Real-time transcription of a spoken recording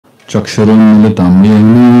चक्षुरुन्मिलितं येन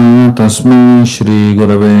तस्मै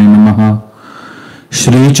श्रीगुरवे नमः।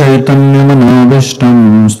 श्रीचैतन्यमनोभीष्टं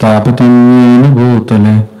स्थापितं येन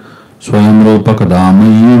भूतले स्वयं रूपकदा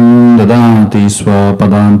मह्यं ददाति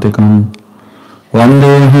स्वपदान्तिकं।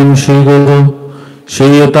 वन्देऽहं श्रीगुरु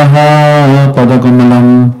श्रीयतः पदकमलं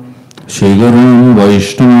श्रीगुरुं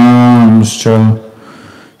वैष्णवांश्च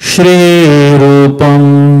श्रीरूपं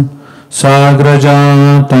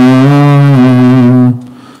साग्रजातं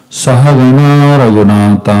सहगना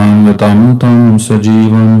रघुनाथान्वितं तं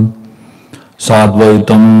सजीवं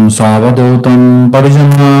साद्वैतं सावधूतं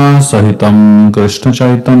परिजनसहितं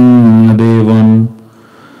कृष्णचैतन्यदेवं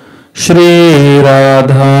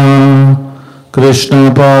श्रीराधा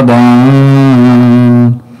कृष्णपदान्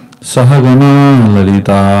सहगना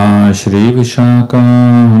ललिता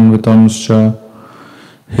श्रीविशाखान्वितंश्च।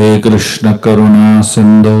 हे कृष्ण करुणा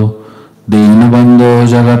सिंधु दीनबंधो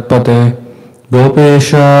जगत्पते गोपेश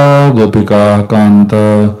गोपिका कांत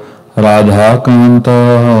राधा कांत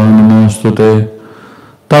नमोस्तुते।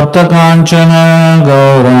 तप्त कांचन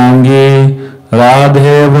गौरांगी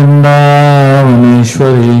राधे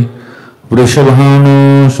वृंदावनेश्वरी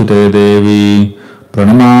वृषभानुसुते देवी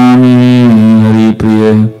प्रणमामि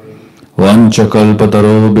हरिप्रिये।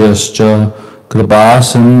 वंशकल्पतरुभ्यश्च कृपा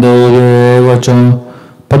सिन्धुभ्येव च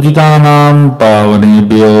पतितानां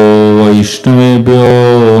पावनेभ्यो वैष्णवेभ्यो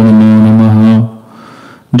नमो नमः।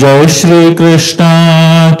 जय श्री कृष्ण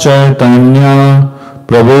चैतन्य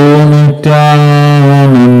प्रभु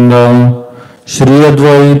नित्यानंद श्री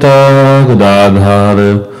अद्वैत गदाधर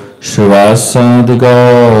श्रीवासादि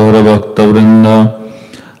गौर भक्तवृंद।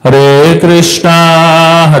 हरे Krishna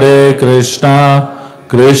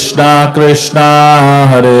Krishna Krishna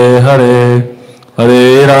Hare Hare Hare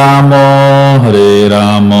Ram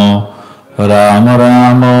Ram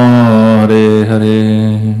Ram Hare Hare.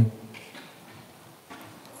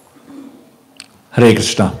 Hare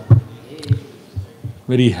Krishna.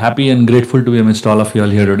 Very happy and grateful to be amidst all of you all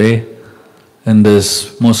here today in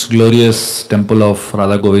this most glorious temple of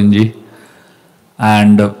Radha Govindji,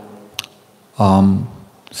 and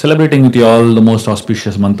celebrating with you all the most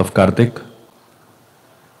auspicious month of Kartik.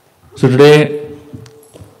 So today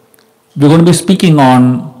we're going to be speaking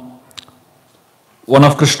on one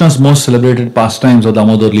of Krishna's most celebrated pastimes of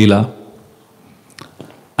Damodar Leela,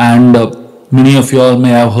 and many of you all may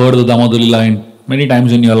have heard of Damodar Leela many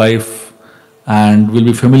times in your life and will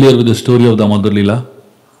be familiar with the story of Damodar Leela.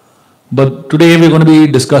 But today we're going to be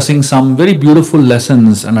discussing some very beautiful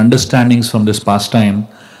lessons and understandings from this pastime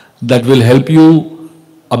that will help you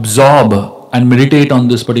absorb and meditate on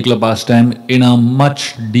this particular pastime in a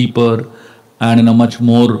much deeper and in a much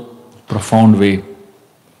more profound way.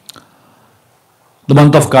 The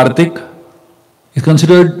month of Kartik is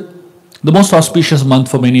considered the most auspicious month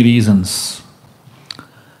for many reasons.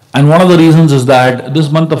 And one of the reasons is that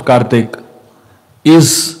this month of Kartik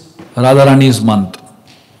is Radharani's month.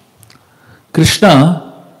 Krishna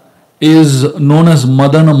is known as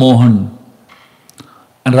Madana Mohan,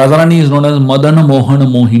 and Radharani is known as Madana Mohana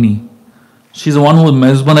Mohini. She's the one who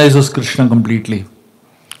mesmerizes Krishna completely.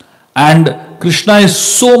 And Krishna is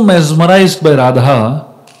so mesmerized by Radha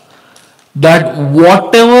that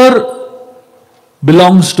whatever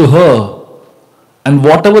belongs to her and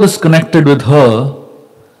whatever is connected with her,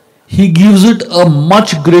 he gives it a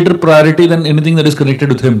much greater priority than anything that is connected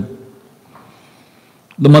with him.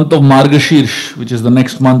 The month of Margashirsh, which is the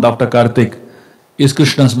next month after Kartik, is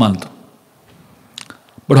Krishna's month.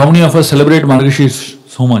 But how many of us celebrate Margashirsh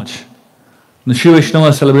so much? The Shiva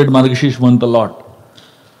Vaishnavas celebrate Margashirsh month a lot.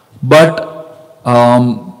 But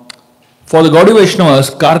for the Gaudiya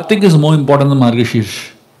Vaishnavas, Kartik is more important than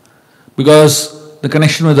Margashirsh, because the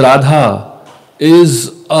connection with Radha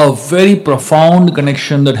is a very profound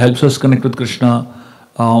connection that helps us connect with Krishna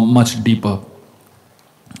much deeper.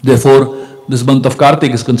 Therefore, this month of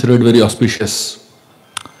Kartik is considered very auspicious.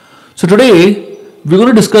 So today, we're going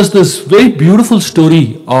to discuss this very beautiful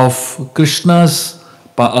story of Krishna's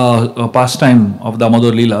pastime of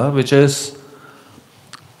Damodar Leela, which is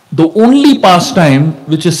the only pastime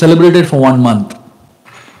which is celebrated for 1 month.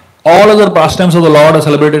 All other pastimes of the Lord are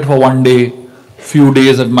celebrated for 1 day, few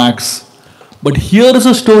days at max. But here is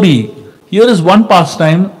a story, here is one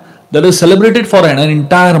pastime that is celebrated for an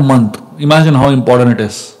entire month. Imagine how important it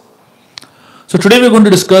is. So today we are going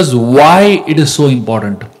to discuss why it is so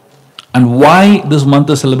important and why this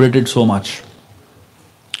month is celebrated so much.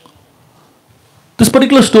 This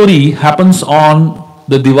particular story happens on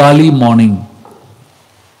the Diwali morning.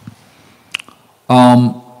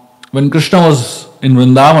 When Krishna was in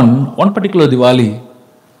Vrindavan, one particular Diwali,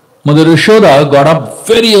 Mother Yashoda got up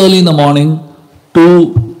very early in the morning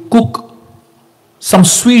to cook some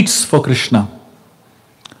sweets for Krishna.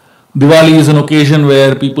 Diwali is an occasion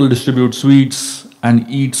where people distribute sweets and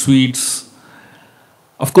eat sweets.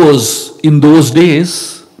 Of course, in those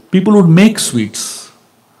days, people would make sweets.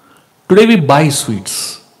 Today we buy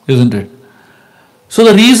sweets, isn't it? So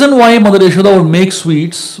the reason why Mother Yashoda would make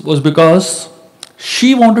sweets was because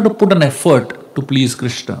she wanted to put an effort to please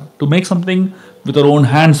Krishna, to make something with her own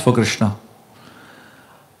hands for Krishna.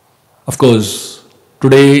 Of course,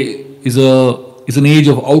 today is an age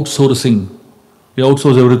of outsourcing. We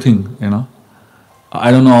outsource everything,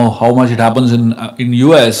 I don't know how much it happens in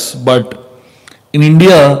US, but in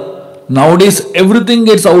India, nowadays everything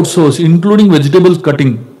gets outsourced, including vegetable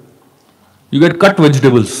cutting. You get cut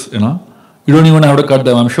vegetables, You don't even have to cut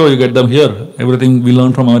them. I'm sure you get them here. Everything we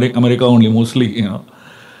learn from America only, mostly,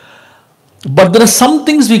 But there are some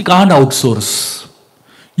things we can't outsource.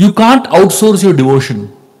 You can't outsource your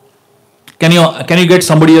devotion. Can you get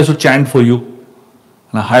somebody else to chant for you?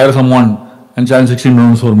 And hire someone and chant 16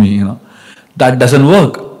 rounds for me, That doesn't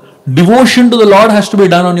work. Devotion to the Lord has to be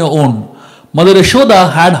done on your own. Mother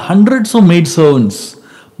Yashoda had hundreds of maid servants,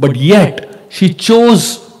 but yet she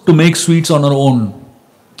chose to make sweets on her own.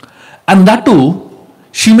 And that too,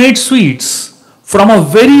 she made sweets from a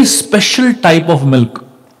very special type of milk.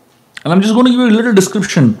 And I'm just going to give you a little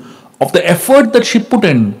description of the effort that she put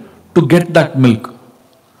in to get that milk.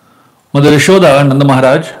 Mother Yashoda and Nanda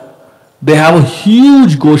Maharaj, they have a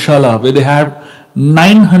huge Goshala where they have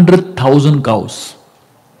 900,000 cows.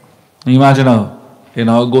 Imagine a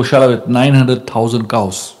Goshala with 900,000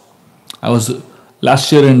 cows. I was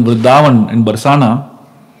last year in Vrindavan in Barsana,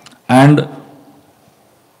 and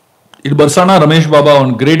in Barsana, Ramesh Baba,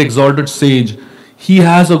 on great exalted sage, he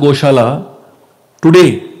has a Goshala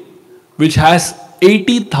today which has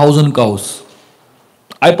 80,000 cows.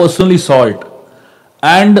 I personally saw it,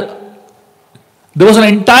 and there was an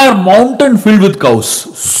entire mountain filled with cows.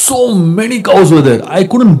 So many cows were there. I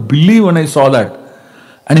couldn't believe when I saw that.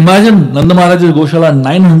 And imagine Nanda Maharaj's Goshala,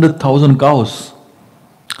 900,000 cows.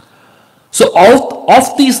 So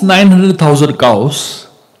of these 900,000 cows,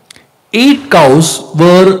 8 cows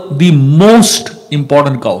were the most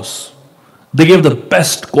important cows. They gave the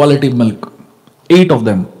best quality milk. 8 of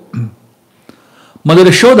them. Mother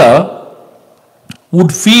Yashoda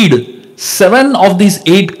would feed 7 of these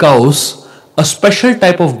 8 cows a special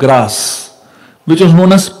type of grass, which was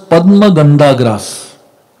known as Padma Gandha grass.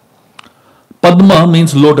 Padma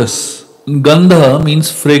means lotus. Gandha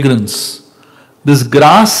means fragrance. This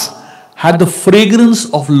grass had the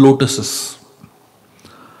fragrance of lotuses.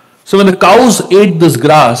 So when the cows ate this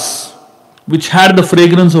grass, which had the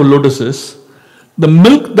fragrance of lotuses, the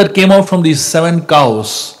milk that came out from these 7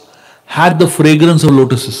 cows had the fragrance of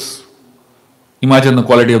lotuses. Imagine the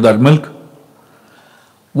quality of that milk.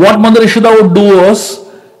 What Mother Yashoda would do was,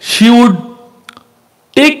 she would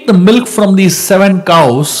take the milk from these 7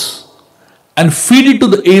 cows and feed it to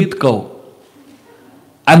the 8th cow.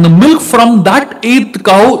 And the milk from that 8th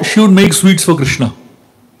cow, she would make sweets for Krishna.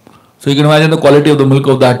 So you can imagine the quality of the milk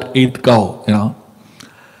of that 8th cow,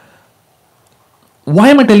 Why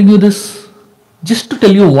am I telling you this? Just to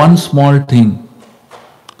tell you one small thing.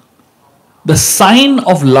 The sign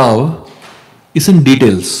of love is in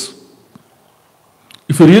details.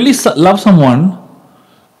 If you really love someone,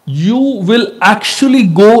 you will actually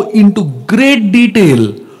go into great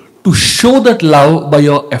detail to show that love by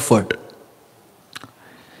your effort.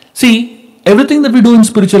 See, everything that we do in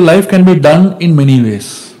spiritual life can be done in many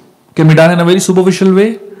ways. It can be done in a very superficial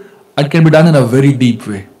way, it can be done in a very deep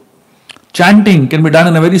way. Chanting can be done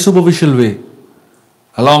in a very superficial way.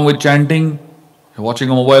 Along with chanting, you're watching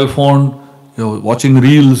a mobile phone, you're watching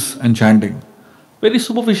reels and chanting. Very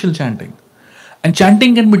superficial chanting. And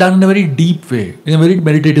chanting can be done in a very deep way, in a very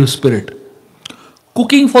meditative spirit.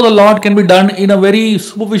 Cooking for the Lord can be done in a very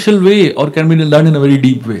superficial way or can be done in a very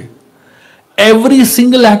deep way. Every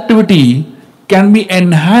single activity can be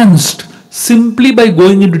enhanced simply by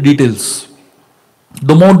going into details.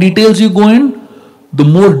 The more details you go in, the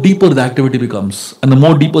more deeper the activity becomes and the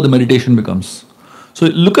more deeper the meditation becomes. So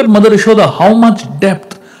look at Mother Yashoda, how much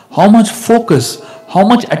depth, how much focus, how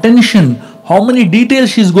much attention, how many details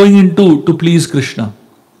she is going into to please Krishna.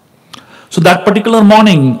 So that particular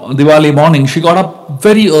morning, Diwali morning, she got up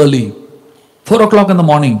very early, 4 o'clock in the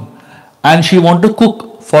morning, and she wanted to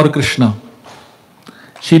cook for Krishna.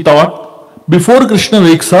 She thought, before Krishna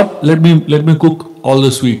wakes up, let me cook all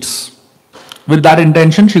the sweets. With that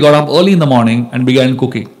intention, she got up early in the morning and began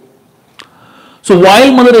cooking. So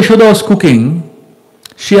while Mother Yashoda was cooking,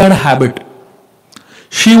 she had a habit.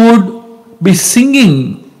 She would be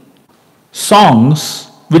singing songs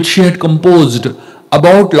which she had composed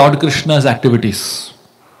about Lord Krishna's activities.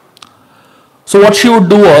 So what she would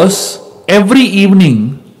do was, every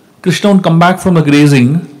evening, Krishna would come back from the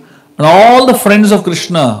grazing, and all the friends of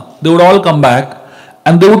Krishna, they would all come back,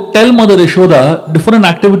 and they would tell Mother Yashoda different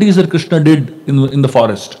activities that Krishna did in the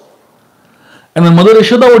forest. And when Mother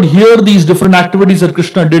Yashoda would hear these different activities that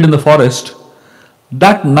Krishna did in the forest,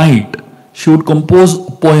 that night she would compose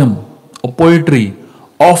a poem, a poetry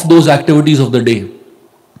of those activities of the day.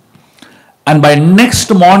 And by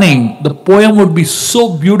next morning, the poem would be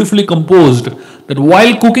so beautifully composed that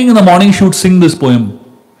while cooking in the morning, she would sing this poem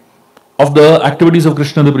of the activities of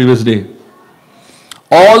Krishna the previous day.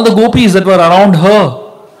 All the gopis that were around her,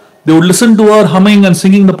 they would listen to her humming and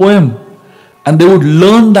singing the poem, and they would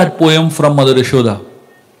learn that poem from Mother Yashoda.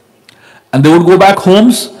 And they would go back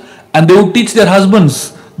homes and they would teach their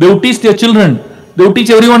husbands, they would teach their children, they would teach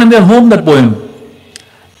everyone in their home that poem.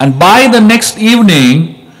 And by the next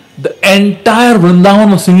evening, the entire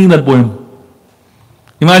Vrindavan was singing that poem.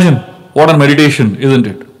 Imagine, what a meditation, isn't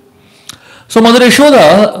it? So Mother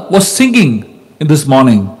Yashoda was singing in this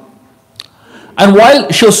morning. And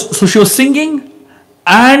while she was singing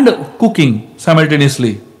and cooking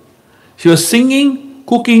simultaneously. She was singing,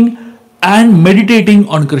 cooking and meditating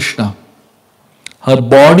on Krishna. Her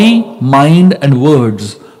body, mind and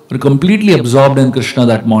words were completely absorbed in Krishna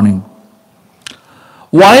that morning.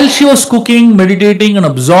 While she was cooking, meditating and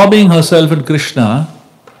absorbing herself in Krishna,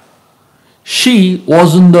 she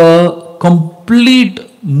was in the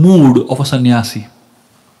complete mood of a sannyasi.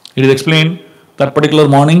 It is explained that particular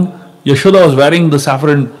morning, Yashoda was wearing a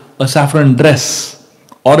saffron dress,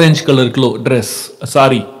 orange color dress, a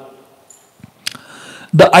sari.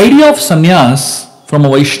 The idea of sannyas from a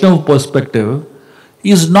Vaishnava perspective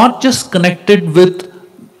is not just connected with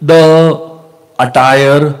the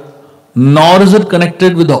attire, nor is it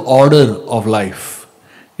connected with the order of life.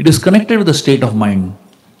 It is connected with the state of mind.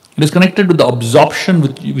 It is connected with the absorption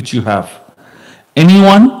which you have.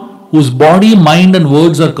 Anyone whose body, mind and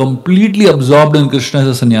words are completely absorbed in Krishna is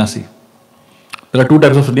a sannyasi. There are two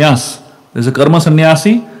types of sannyas. There is a karma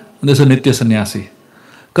sannyasi and there is a nitya sannyasi.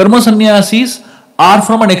 Karma sannyasis are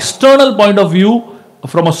from an external point of view,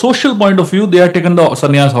 from a social point of view, they are taken the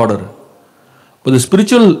sannyas order. But the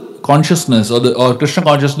spiritual consciousness or Krishna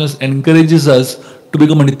consciousness encourages us to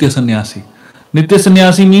become a nitya sannyasi. Nitya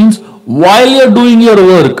sannyasi means while you are doing your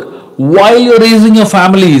work, while you are raising your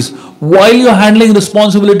families, while you are handling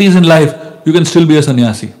responsibilities in life, you can still be a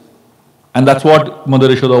sannyasi. And that's what Mother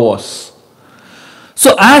Yashoda was.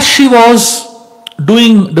 So as she was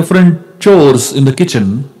doing different chores in the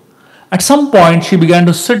kitchen, at some point she began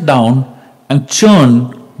to sit down and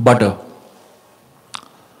churn butter.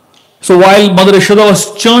 So while Mother Yashoda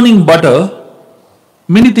was churning butter,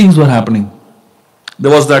 many things were happening. There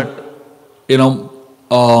was that,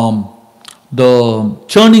 the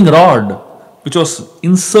churning rod which was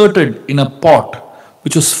inserted in a pot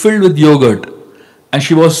which was filled with yogurt, and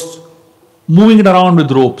she was moving it around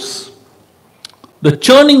with ropes. The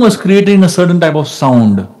churning was creating a certain type of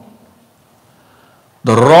sound.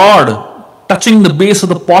 The rod touching the base of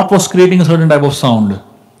the pot was creating a certain type of sound.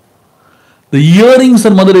 The earrings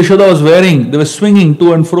that Mother Yashoda was wearing, they were swinging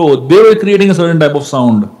to and fro, they were creating a certain type of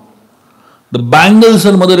sound. The bangles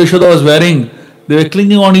that Mother Yashoda was wearing, they were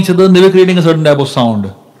clinging on each other and they were creating a certain type of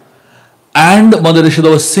sound. And Mother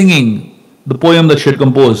Yashoda was singing the poem that she had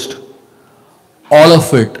composed. All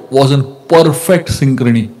of it was in perfect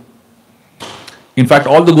synchrony. In fact,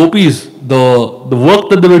 all the gopis, the work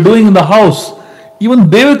that they were doing in the house, even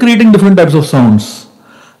they were creating different types of sounds.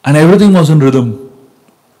 And everything was in rhythm.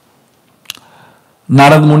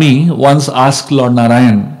 Narad Muni once asked Lord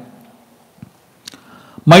Narayan,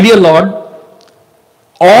 "My dear Lord,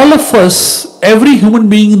 all of us, every human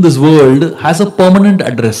being in this world has a permanent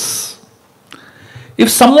address. If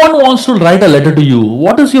someone wants to write a letter to you,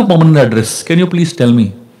 what is your permanent address? Can you please tell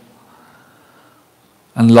me?"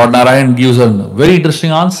 And Lord Narayan gives a very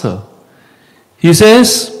interesting answer. He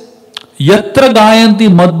says, "Yatra gayanti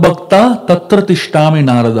madbhakta tatra tishtami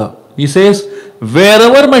Narada." He says,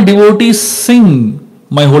 wherever my devotees sing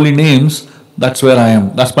my holy names, that's where I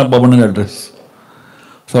am. That's my permanent address.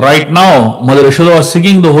 So right now, Mother Yashoda was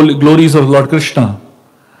singing the holy glories of Lord Krishna.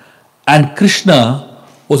 And Krishna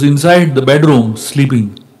was inside the bedroom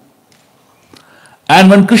sleeping. And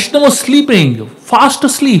when Krishna was sleeping, fast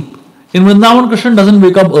asleep, in Vrindavan Krishna doesn't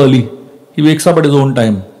wake up early. He wakes up at his own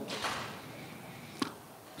time.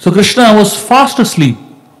 So Krishna was fast asleep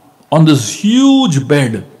on this huge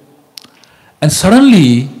bed. And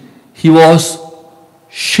suddenly, he was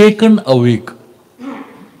shaken awake.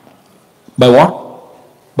 By what?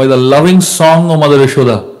 By the loving song of Mother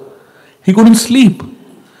Yashoda. He couldn't sleep.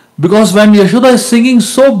 Because when Yashoda is singing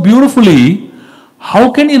so beautifully,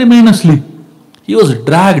 how can he remain asleep? He was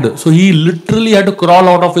dragged. So he literally had to crawl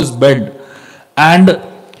out of his bed. And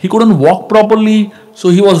he couldn't walk properly. So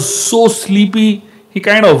he was so sleepy. He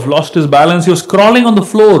kind of lost his balance. He was crawling on the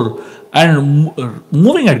floor and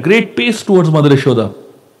moving at great pace towards Mother Yashoda.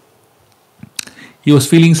 He was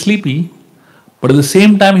feeling sleepy, but at the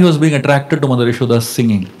same time he was being attracted to Mother Yashoda's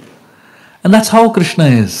singing. And that's how Krishna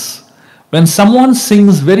is. When someone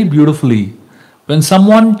sings very beautifully, when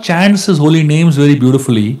someone chants his holy names very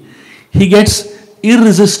beautifully, he gets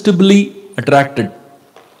irresistibly attracted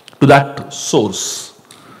to that source.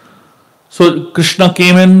 So Krishna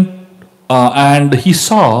came in and he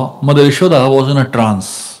saw Mother Yashoda was in a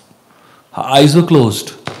trance. Her eyes were closed.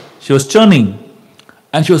 She was churning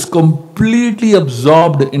and she was completely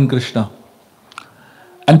absorbed in Krishna.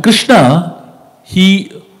 And Krishna, he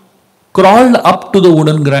crawled up to the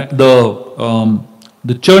wooden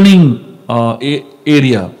the churning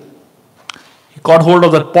area. He caught hold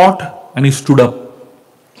of that pot and he stood up.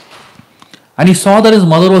 And he saw that his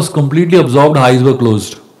mother was completely absorbed, her eyes were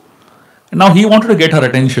closed. And now he wanted to get her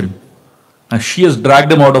attention. And she has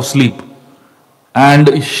dragged him out of sleep.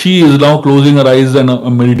 And she is now closing her eyes and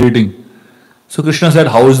meditating. So Krishna said,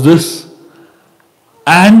 "How is this?"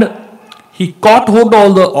 And he caught hold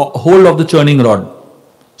of the churning rod.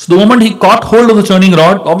 So the moment he caught hold of the churning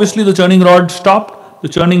rod, obviously the churning rod stopped, the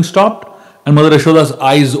churning stopped, and Mother Yashoda's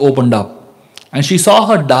eyes opened up. And she saw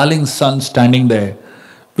her darling son standing there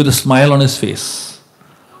with a smile on his face.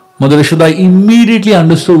 Mother Yashoda immediately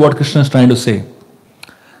understood what Krishna is trying to say.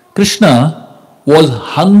 Krishna was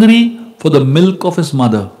hungry for the milk of his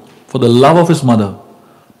mother, for the love of his mother.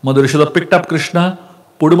 Mother Yashoda picked up Krishna,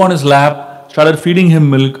 put him on his lap, started feeding him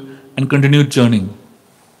milk, and continued churning.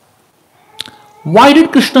 Why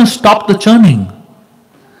did Krishna stop the churning?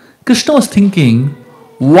 Krishna was thinking,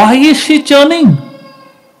 why is she churning?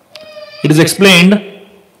 It is explained,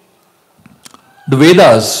 the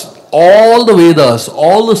Vedas, all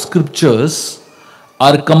the scriptures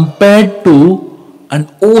are compared to an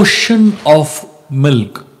ocean of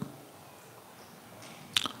milk.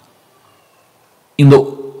 In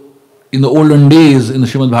the olden days, in the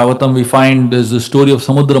Srimad Bhagavatam, we find there's the story of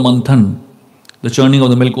Samudra Manthan, the churning of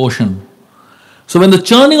the milk ocean. So when the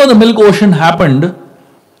churning of the milk ocean happened,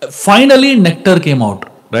 finally nectar came out,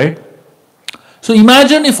 right? So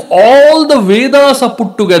imagine if all the Vedas are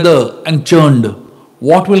put together and churned,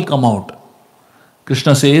 what will come out?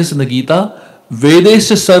 Krishna says in the Gita,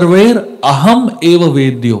 Vedesya sarver aham eva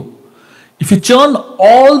vedyo. If you churn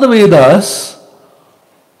all the Vedas,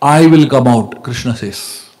 I will come out, Krishna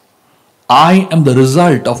says. I am the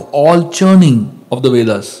result of all churning of the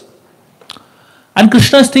Vedas. And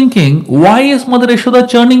Krishna is thinking, why is Mother Yashoda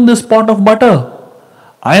churning this pot of butter?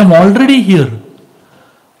 I am already here.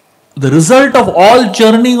 The result of all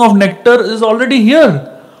churning of nectar is already here.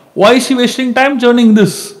 Why is she wasting time churning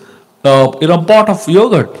this in a pot of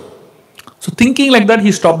yogurt? So thinking like that,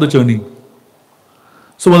 he stopped the churning.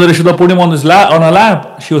 So Mother Yashoda put him on her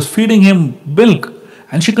lap. She was feeding him milk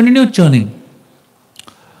and she continued churning.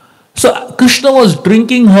 So Krishna was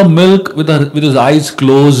drinking her milk with his eyes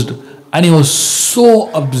closed, and he was so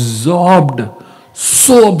absorbed,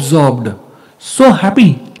 so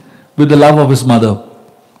happy with the love of his mother.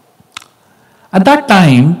 At that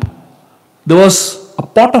time, there was a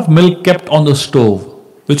pot of milk kept on the stove,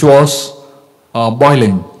 which was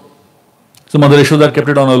boiling. So Mother Yashoda kept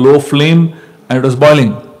it on a low flame and it was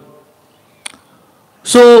boiling.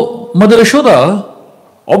 So Mother Yashoda,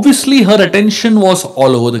 obviously her attention was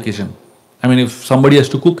all over the kitchen. I mean, if somebody has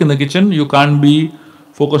to cook in the kitchen, you can't be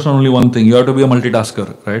focused on only one thing. You have to be a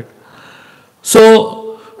multitasker, right?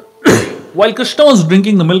 So while Krishna was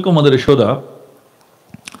drinking the milk of Mother Yashoda,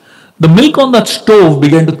 the milk on that stove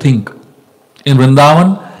began to think. In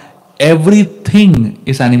Vrindavan, everything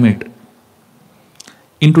is animate.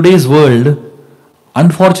 In today's world,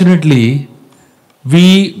 unfortunately,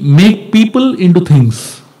 we make people into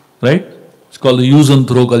things, right? It's called the use and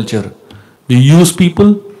throw culture. We use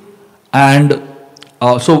people, and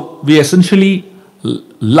so we essentially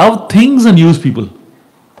love things and use people.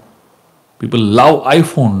 People love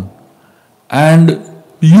iPhone and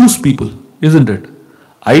use people, isn't it?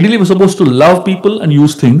 Ideally, we're supposed to love people and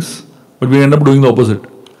use things, but we end up doing the opposite.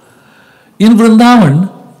 In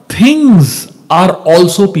Vrindavan, things are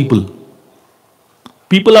also people.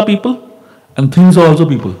 People are people and things are also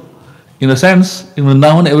people. In a sense, in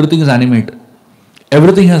Vrindavan, everything is animate.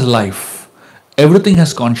 Everything has life. Everything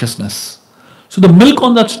has consciousness. So the milk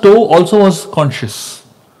on that stove also was conscious.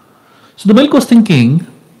 So the milk was thinking,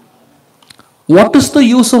 what is the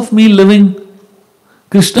use of me living?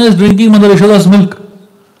 Krishna is drinking Mother Yashoda's milk.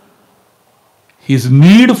 His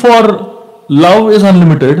need for love is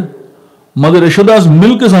unlimited, Mother Yashoda's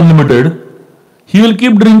milk is unlimited. He will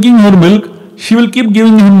keep drinking her milk. She will keep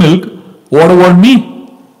giving him milk. What about me?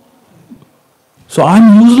 So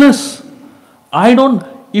I'm useless. I don't,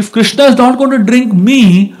 if Krishna is not going to drink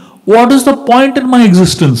me, what is the point in my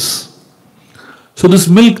existence? So this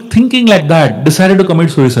milk, thinking like that, decided to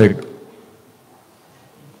commit suicide.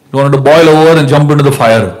 He wanted to boil over and jump into the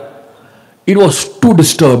fire. It was too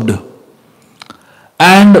disturbed.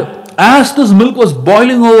 And as this milk was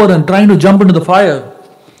boiling over and trying to jump into the fire,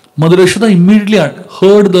 Mother Yashoda immediately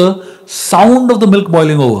heard the sound of the milk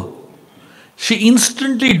boiling over. She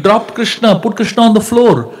instantly dropped Krishna, put Krishna on the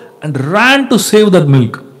floor and ran to save that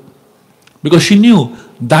milk. Because she knew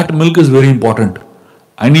that milk is very important.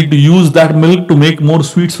 I need to use that milk to make more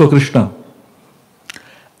sweets for Krishna.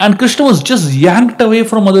 And Krishna was just yanked away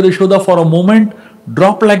from Mother Yashoda for a moment,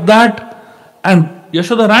 dropped like that, and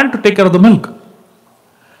Yashoda ran to take care of the milk.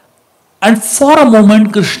 And for a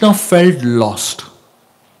moment, Krishna felt lost.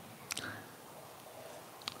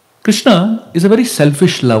 Krishna is a very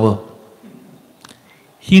selfish lover.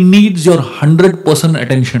 He needs your 100%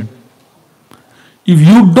 attention. If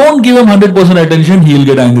you don't give him 100% attention, he will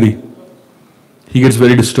get angry. He gets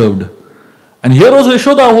very disturbed. And here was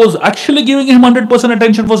Yashoda who was actually giving him 100%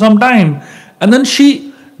 attention for some time. And then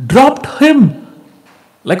she dropped him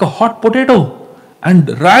like a hot potato and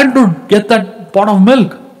ran to get that pot of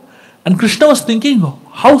milk. And Krishna was thinking,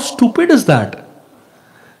 how stupid is that?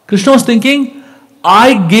 Krishna was thinking,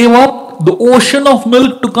 I gave up the ocean of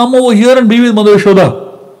milk to come over here and be with Mother Yashoda.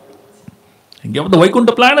 I gave up the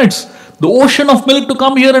Vaikuntha planets, the ocean of milk to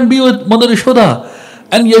come here and be with Mother Yashoda.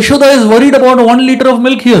 And Yashoda is worried about 1 liter of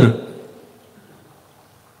milk here.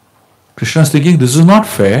 Krishna is thinking, this is not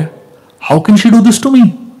fair. How can she do this to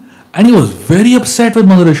me? And he was very upset with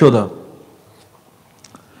Mother Yashoda.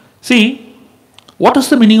 See, what is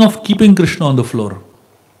the meaning of keeping Krishna on the floor?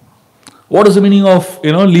 What is the meaning of,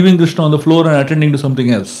 leaving Krishna on the floor and attending to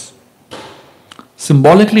something else?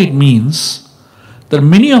 Symbolically, it means that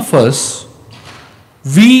many of us,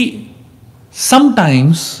 we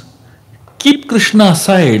sometimes keep Krishna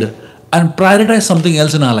aside and prioritize something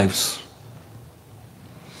else in our lives.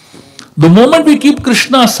 The moment we keep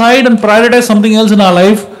Krishna aside and prioritize something else in our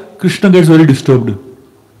life, Krishna gets very disturbed.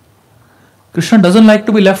 Krishna doesn't like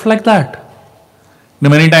to be left like that.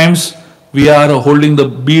 Many times we are holding the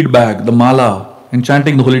bead bag, the mala, and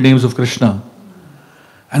chanting the holy names of Krishna.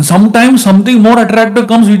 And sometimes something more attractive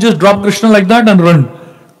comes, we just drop Krishna like that and run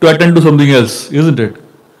to attend to something else, isn't it?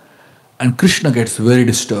 And Krishna gets very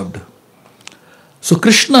disturbed. So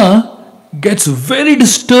Krishna gets very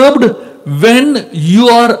disturbed when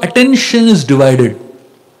your attention is divided.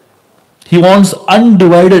 He wants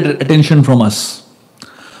undivided attention from us.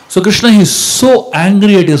 So Krishna is so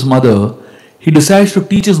angry at his mother, he decides to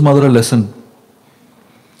teach his mother a lesson.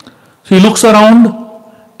 So he looks around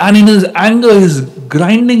and in his anger he is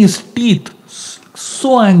grinding his teeth.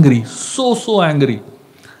 So angry, so angry.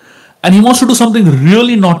 And he wants to do something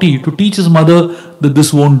really naughty to teach his mother that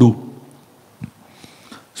this won't do.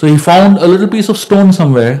 So he found a little piece of stone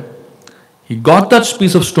somewhere. He got that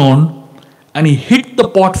piece of stone and he hit the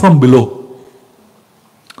pot from below.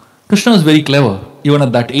 Krishna was very clever, even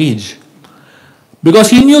at that age. Because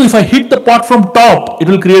he knew if I hit the pot from top, it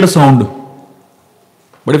will create a sound.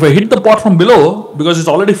 But if I hit the pot from below, because it's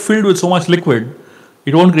already filled with so much liquid,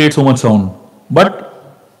 it won't create so much sound.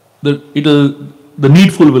 But the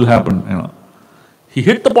needful will happen. He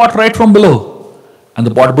hit the pot right from below and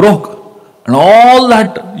the pot broke. And all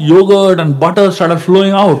that yogurt and butter started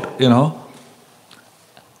flowing out,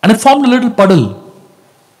 And it formed a little puddle.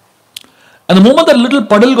 And the moment that little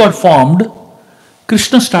puddle got formed,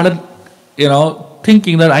 Krishna started,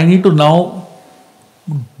 thinking that I need to now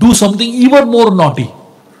do something even more naughty.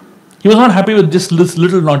 He was not happy with just this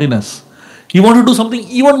little naughtiness. He wanted to do something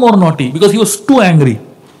even more naughty because he was too angry.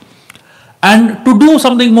 And to do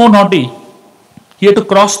something more naughty, he had to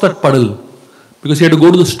cross that puddle because he had to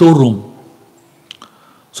go to the storeroom.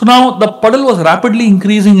 So now the puddle was rapidly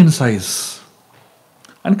increasing in size.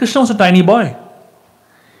 And Krishna was a tiny boy.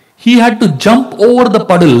 He had to jump over the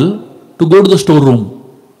puddle to go to the storeroom.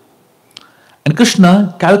 And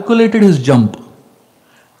Krishna calculated his jump.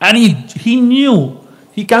 And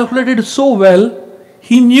he calculated it so well,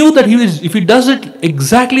 he knew that if he does it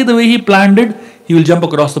exactly the way he planned it, he will jump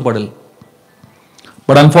across the puddle.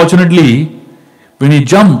 But unfortunately, when he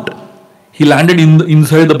jumped, he landed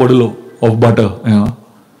inside the puddle of butter.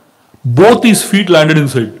 Both his feet landed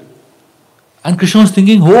inside. And Krishna was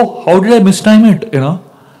thinking, how did I mistime it?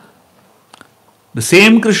 The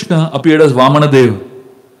same Krishna appeared as Vamanadev.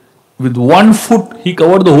 With 1 foot, he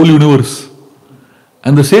covered the whole universe.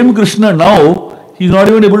 And the same Krishna now, he's not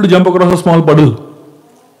even able to jump across a small puddle.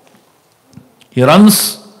 He runs,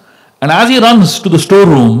 and as he runs to the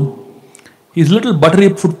storeroom, his little buttery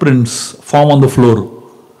footprints form on the floor.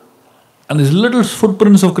 And these little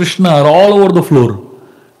footprints of Krishna are all over the floor.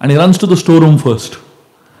 And he runs to the storeroom first.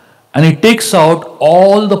 And he takes out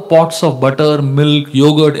all the pots of butter, milk,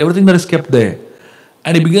 yogurt, everything that is kept there.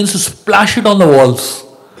 And he begins to splash it on the walls.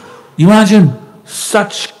 Imagine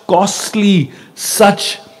such costly,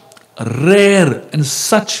 such rare and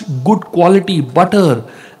such good quality butter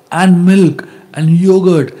and milk and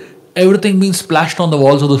yogurt, everything being splashed on the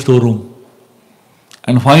walls of the storeroom.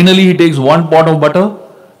 And finally he takes one pot of butter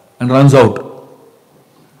and runs out.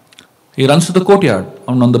 He runs to the courtyard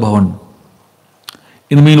of Nanda Bhavan.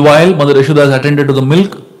 In the meanwhile, Mother Yashoda has attended to the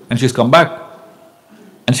milk and she's come back.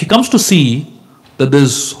 And she comes to see that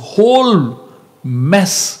this whole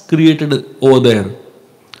mess created over there.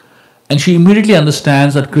 And she immediately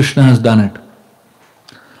understands that Krishna has done it.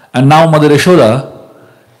 And now Mother Yashoda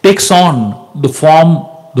takes on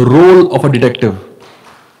the role of a detective.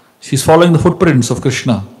 She's following the footprints of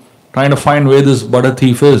Krishna, trying to find where this butter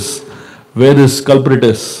thief is, where this culprit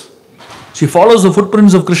is. She follows the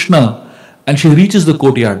footprints of Krishna and she reaches the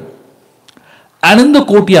courtyard. And in the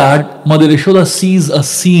courtyard, Mother Yashoda sees a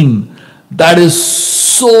scene that is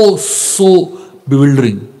so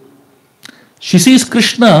bewildering. She sees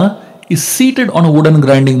Krishna is seated on a wooden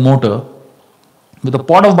grinding mortar with a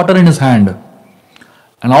pot of butter in his hand.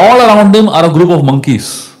 And all around him are a group of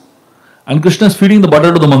monkeys. And Krishna is feeding the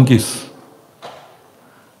butter to the monkeys.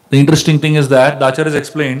 The interesting thing is that the Acharyas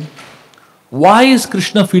explained, why is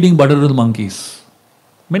Krishna feeding butter to the monkeys?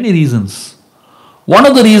 Many reasons. One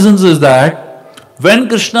of the reasons is that when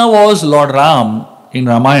Krishna was Lord Ram in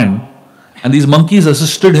Ramayana and these monkeys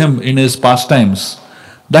assisted him in his pastimes,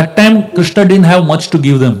 that time Krishna didn't have much to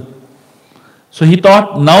give them. So he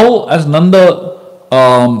thought, now as Nandan,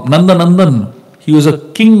 he was a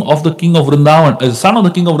king of Vrindavan, a son of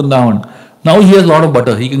the king of Vrindavan. Now he has a lot of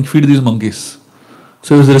butter, he can feed these monkeys.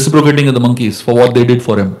 So he was reciprocating with the monkeys for what they did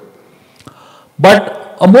for him.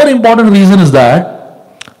 But a more important reason is that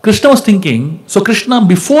Krishna was thinking, so Krishna,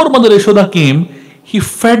 before Mother Yashoda came, he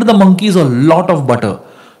fed the monkeys a lot of butter.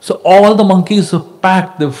 So all the monkeys were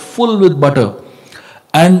packed, they were full with butter.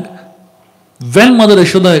 And when Mother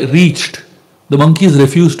Yashoda reached, the monkeys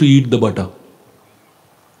refused to eat the butter.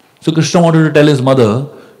 So Krishna wanted to tell his mother,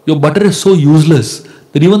 your butter is so useless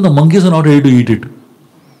that even the monkeys are not ready to eat it.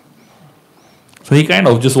 So he kind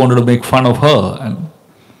of just wanted to make fun of her. And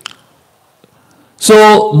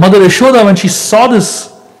so Mother Yashoda, when she saw this,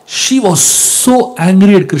 she was so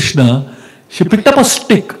angry at Krishna, she picked up a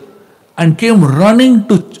stick and came running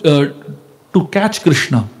to catch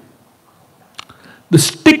Krishna. The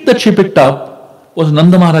stick that she picked up was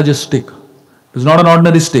Nanda Maharaja's stick. It was not an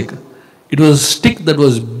ordinary stick. It was a stick that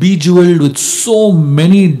was bejeweled with so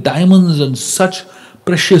many diamonds and such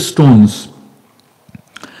precious stones.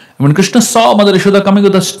 And when Krishna saw Mother Yashoda coming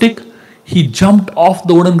with a stick, he jumped off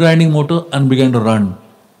the wooden grinding mortar and began to run.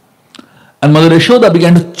 And Mother Yashoda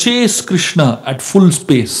began to chase Krishna at full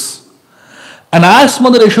pace. And as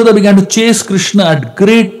Mother Yashoda began to chase Krishna at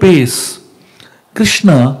great pace,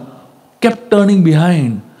 Krishna kept turning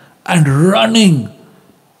behind and running.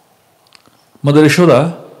 Mother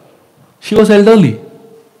Yashoda, she was elderly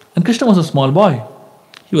and Krishna was a small boy.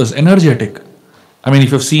 He was energetic. I mean,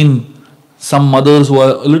 if you've seen some mothers who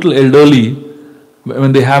are a little elderly,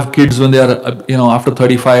 when they have kids, when they are, after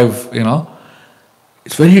 35,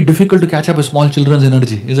 it's very difficult to catch up with small children's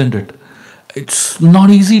energy, isn't it? It's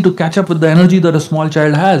not easy to catch up with the energy that a small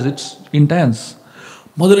child has. It's intense.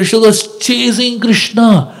 Mother Yashoda was chasing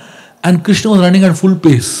Krishna and Krishna was running at full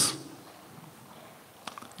pace.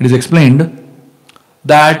 It is explained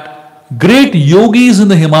that great yogis in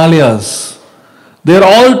the Himalayas, they are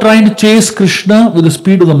all trying to chase Krishna with the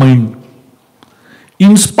speed of the mind.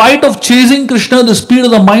 In spite of chasing Krishna with the speed of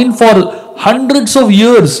the mind for hundreds of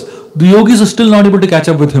years, the yogis are still not able to catch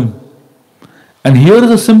up with him. And here is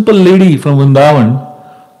a simple lady from Vrindavan,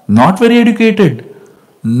 not very educated,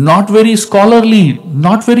 not very scholarly,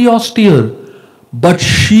 not very austere, but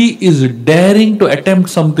she is daring to attempt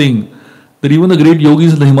something that even the great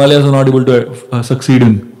yogis in the Himalayas are not able to succeed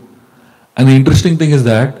in. And the interesting thing is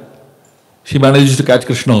that she manages to catch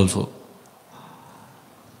Krishna also.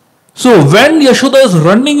 So when Yashoda is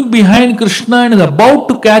running behind Krishna and is about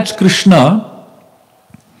to catch Krishna,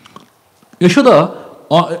 Yashoda,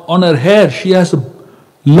 on her hair, she has a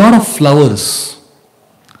lot of flowers.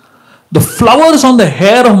 The flowers on the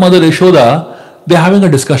hair of Mother Yashoda, they are having a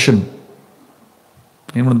discussion.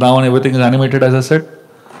 In Vrindavan, everything is animated, as I said.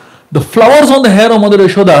 The flowers on the hair of Mother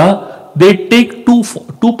Yashoda, they take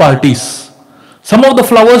two parties. Some of the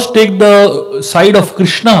flowers take the side of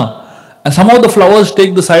Krishna, and some of the flowers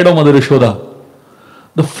take the side of Mother Yashoda.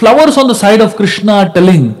 The flowers on the side of Krishna are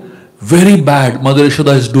telling, very bad Mother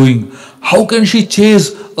Yashoda is doing. How can she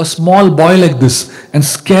chase a small boy like this and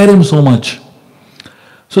scare him so much?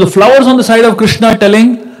 So the flowers on the side of Krishna are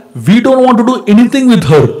telling, we don't want to do anything with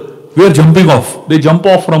her. We are jumping off. They jump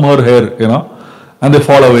off from her hair, and they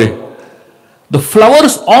fall away. The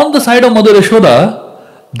flowers on the side of Mother Yashoda,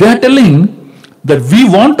 they are telling that we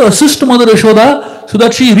want to assist Mother Yashoda so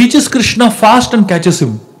that she reaches Krishna fast and catches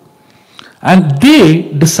him. And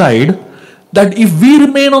they decide that if we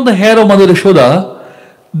remain on the hair of Mother Yashoda,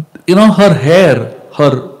 her hair,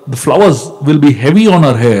 the flowers will be heavy on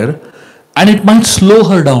her hair and it might slow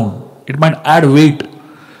her down. It might add weight.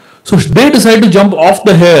 So they decide to jump off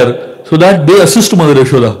the hair so that they assist Mother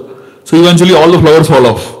Yashoda. So eventually all the flowers fall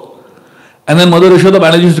off. And then Mother Yashoda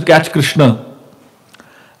manages to catch Krishna.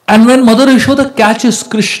 And when Mother Yashoda catches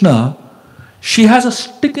Krishna, she has a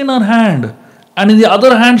stick in her hand. And in the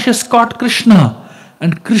other hand she has caught Krishna.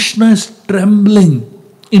 And Krishna is trembling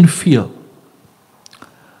in fear.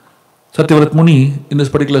 Satyavrat Muni, in this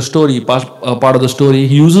particular story, part of the story,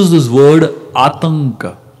 he uses this word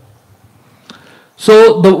atanka.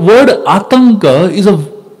 So the word atanka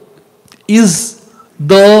is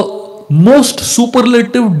the most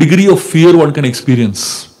superlative degree of fear one can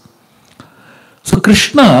experience. So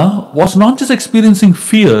Krishna was not just experiencing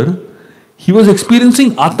fear, he was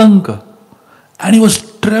experiencing atanka. And he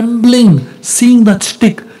was trembling, seeing that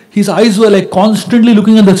stick. His eyes were like constantly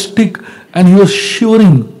looking at that stick and he was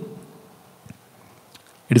shivering.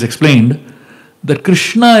 It is explained that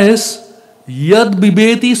Krishna is Yad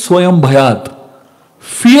Bibeti Swayam Bhayat.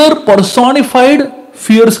 Fear personified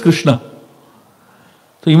fears Krishna.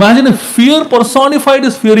 So imagine if fear personified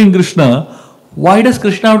is fearing Krishna, why does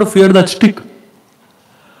Krishna have to fear that stick?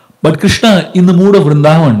 But Krishna, in the mood of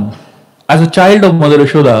Vrindavan, as a child of Mother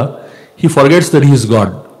Yashoda, he forgets that he is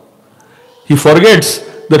God. He forgets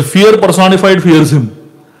that fear personified fears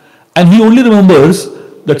him. And he only remembers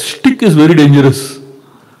that stick is very dangerous.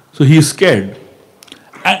 So he is scared.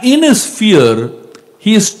 And in his fear,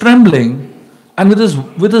 he is trembling, and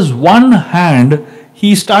with his one hand,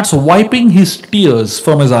 he starts wiping his tears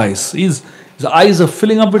from his eyes. His eyes are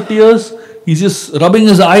filling up with tears. He's just rubbing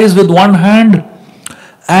his eyes with one hand.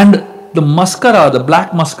 And the mascara, the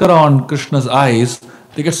black mascara on Krishna's eyes,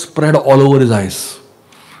 they get spread all over his eyes.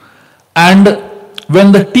 And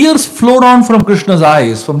when the tears flow down from Krishna's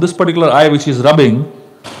eyes, from this particular eye which he is rubbing,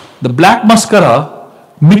 the black mascara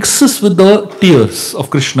mixes with the tears of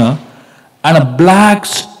Krishna, and a black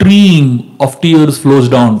stream of tears flows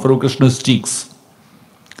down from Krishna's cheeks.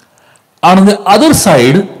 And on the other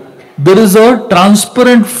side, there is a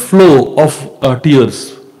transparent flow of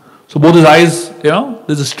tears. So both his eyes,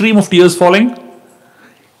 there's a stream of tears falling.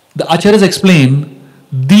 The Acharyas explain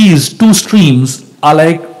these two streams are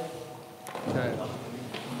like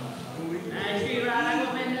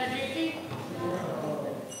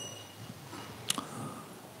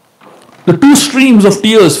the two streams of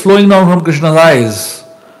tears flowing down from Krishna's eyes.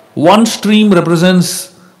 One stream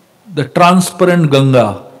represents the transparent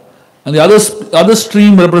Ganga, and the other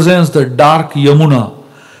stream represents the dark Yamuna.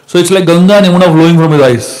 So it's like Ganga and Yamuna flowing from his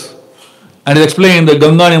eyes. And it's explained that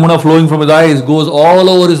Ganga and Yamuna flowing from his eyes goes all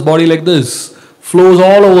over his body like this, flows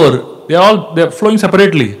all over. They're flowing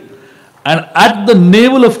separately. And at the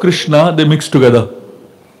navel of Krishna, they mix together.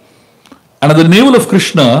 And at the navel of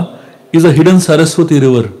Krishna is a hidden Saraswati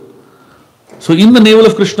river. So in the navel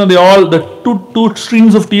of Krishna, the two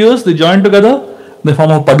streams of tears, they join together, they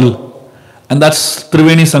form a puddle. And that's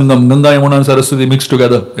Triveni Sangam, Ganga, Yamuna and Saraswati mixed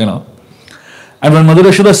together, And when Mother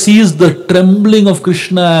Yashoda sees the trembling of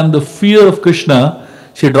Krishna and the fear of Krishna,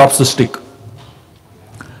 she drops the stick.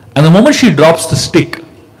 And the moment she drops the stick,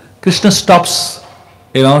 Krishna stops,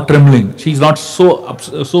 trembling. She's not so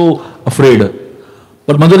afraid.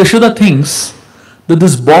 But Mother Yashoda thinks that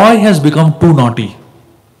this boy has become too naughty.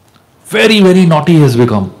 Very, very naughty he has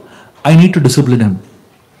become. I need to discipline him.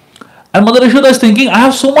 And Mother Yashoda is thinking, I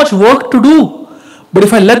have so much work to do. But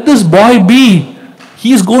if I let this boy be,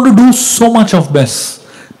 he is going to do so much of mess.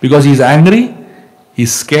 Because he is angry, he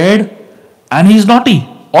is scared, and he is naughty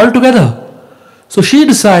altogether. So she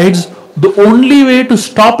decides the only way to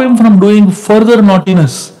stop him from doing further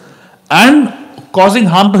naughtiness and causing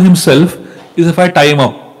harm to himself is if I tie him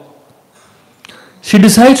up. She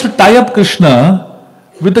decides to tie up Krishna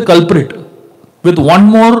with the culprit, with one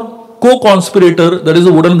more co-conspirator, that is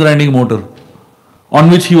a wooden grinding motor,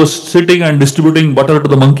 on which he was sitting and distributing butter to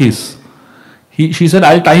the monkeys. She said,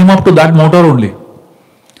 I'll tie him up to that motor only.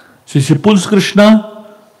 So she pulls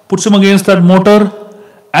Krishna, puts him against that motor,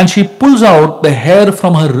 and she pulls out the hair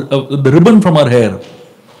from her, the ribbon from her hair,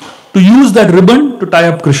 to use that ribbon to tie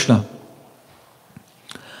up Krishna.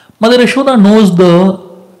 Mother Yashoda knows the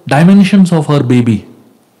dimensions of her baby.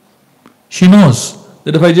 She knows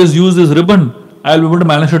that if I just use this ribbon, I will be able to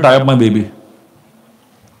manage to tie up my baby.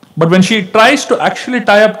 But when she tries to actually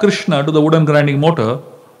tie up Krishna to the wooden grinding motor,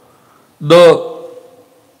 the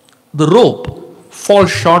rope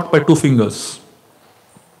falls short by 2 fingers.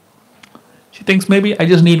 She thinks maybe I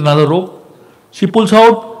just need another rope. She pulls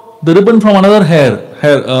out the ribbon from another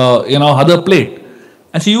other plate,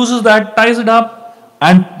 and she uses that, ties it up,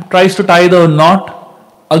 and tries to tie the knot.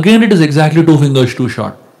 Again, it is exactly 2 fingers too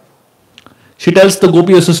short. She tells the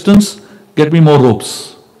gopi assistants, "Get me more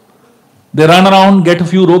ropes." They run around, get a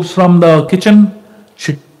few ropes from the kitchen.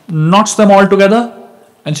 She knots them all together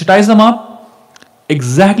and she ties them up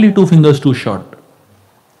exactly 2 fingers too short.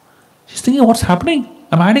 She's thinking, what's happening?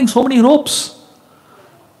 I'm adding so many ropes.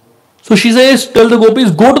 So she says, tell the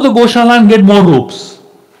gopis, go to the Goshala and get more ropes.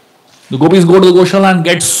 The gopis go to the Goshala and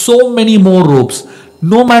get so many more ropes.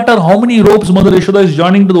 No matter how many ropes Mother Yashoda is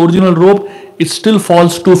joining to the original rope, it still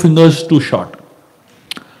falls 2 fingers too short.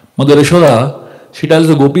 Mother Yashoda, she tells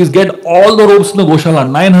the gopis, get all the ropes in the Goshala,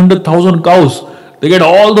 900,000 cows. They get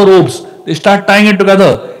all the ropes. They start tying it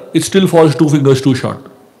together. It still falls 2 fingers too short.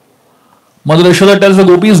 Mother Yashoda tells the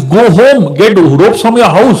gopis, go home, get ropes from your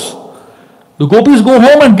house. The gopis go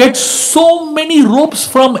home and get so many ropes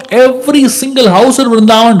from every single house in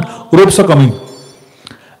Vrindavan. Ropes are coming.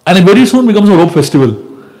 And it very soon becomes a rope festival.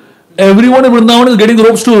 Everyone in Vrindavan is getting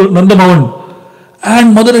ropes to Nanda Bhavan.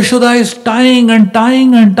 And Mother Yashoda is tying and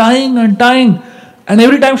tying and tying and tying. And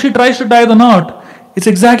every time she tries to tie the knot, it's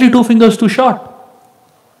exactly 2 fingers too short.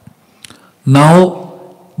 Now,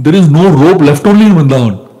 there is no rope left only in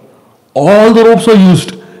Vrindavan. All the ropes are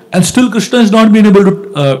used, and still Krishna is not being able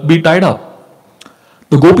to be tied up.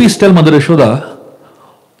 The gopis tell Mother Yashoda,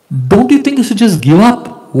 don't you think you should just give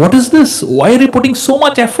up? What is this? Why are you putting so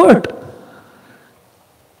much effort?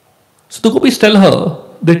 So the gopis tell her,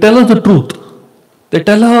 they tell her the truth. They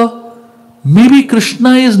tell her, maybe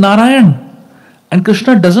Krishna is Narayan, and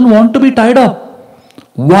Krishna doesn't want to be tied up.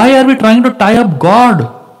 Why are we trying to tie up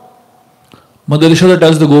God? Mother Yashoda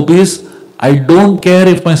tells the gopis, I don't care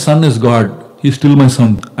if my son is God. He's still my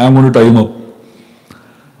son. I am going to tie him up.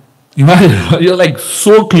 Imagine, you're like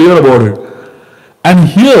so clear about it. And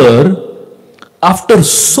here, after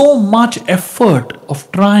so much effort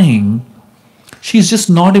of trying, she's just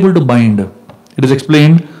not able to bind. It is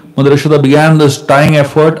explained, Mother Yashoda began this tying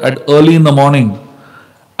effort at early in the morning.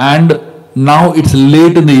 And now it's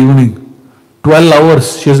late in the evening. 12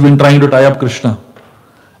 hours she has been trying to tie up Krishna.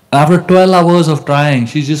 After 12 hours of trying,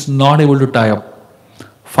 she's just not able to tie up.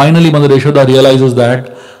 Finally, Mother Yashoda realizes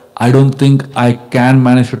that I don't think I can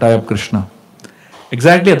manage to tie up Krishna.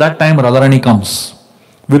 Exactly at that time, Radharani comes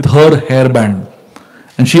with her hairband.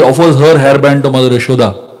 And she offers her hairband to Mother Yashoda.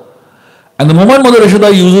 And the moment Mother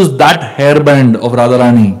Yashoda uses that hairband of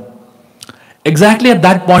Radharani, exactly at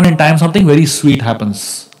that point in time, something very sweet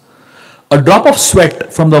happens. A drop of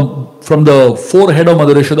sweat from the forehead of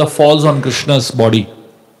Mother Yashoda falls on Krishna's body.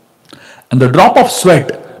 And the drop of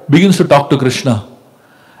sweat begins to talk to Krishna.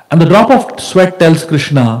 And the drop of sweat tells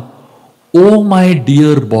Krishna, oh my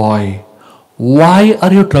dear boy, why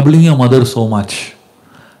are you troubling your mother so much?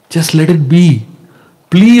 Just let it be.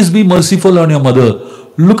 Please be merciful on your mother.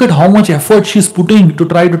 Look at how much effort she's putting to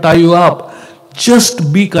try to tie you up.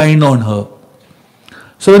 Just be kind on her.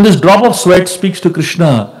 So when this drop of sweat speaks to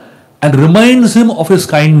Krishna and reminds him of his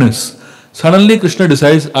kindness, suddenly Krishna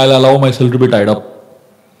decides, I'll allow myself to be tied up.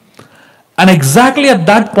 And exactly at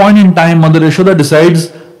that point in time, Mother Yashoda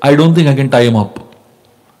decides, I don't think I can tie him up.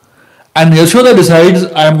 And Yashoda decides,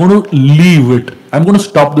 I am going to leave it. I'm going to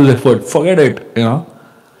stop this effort. Forget it,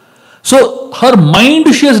 So her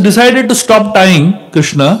mind, she has decided to stop tying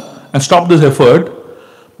Krishna and stop this effort.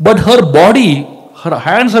 But her body, her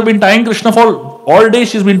hands have been tying Krishna for all day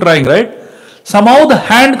she's been trying, right? Somehow the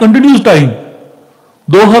hand continues tying.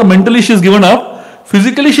 Though her mentally she's given up,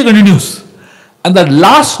 physically she continues. And the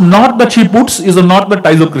last knot that she puts is a knot that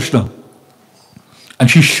ties up Krishna. And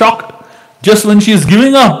she's shocked. Just when she is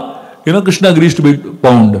giving up, Krishna agrees to be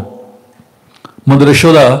bound. Mother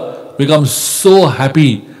Yashoda becomes so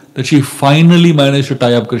happy that she finally managed to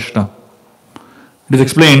tie up Krishna. It is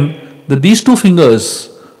explained that these 2 fingers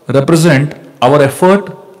represent our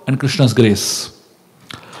effort and Krishna's grace.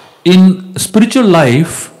 In spiritual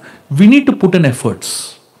life, we need to put in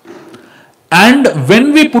efforts. And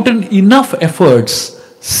when we put in enough efforts,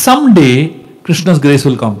 someday Krishna's grace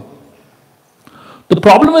will come. The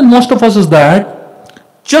problem with most of us is that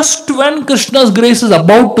just when Krishna's grace is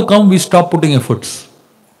about to come, we stop putting efforts.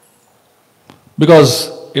 Because,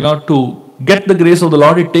 to get the grace of the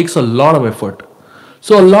Lord, it takes a lot of effort.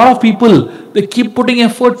 So a lot of people, they keep putting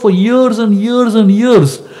effort for years and years and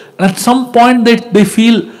years. And at some point they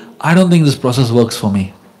feel, I don't think this process works for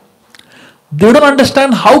me. They don't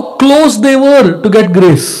understand how close they were to get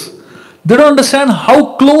grace. They don't understand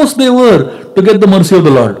how close they were to get the mercy of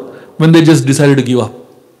the Lord when they just decided to give up.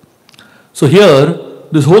 So here,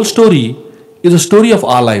 this whole story is a story of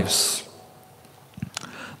our lives.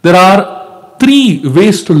 There are three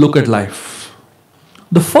ways to look at life.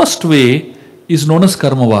 The first way is known as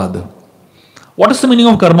karmavad. What is the meaning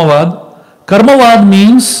of karmavad? Karmavad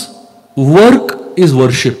means work is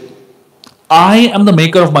worship. I am the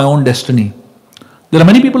maker of my own destiny. There are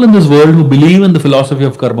many people in this world who believe in the philosophy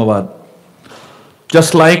of karmavad.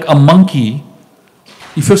 Just like a monkey,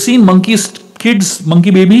 if you've seen kids,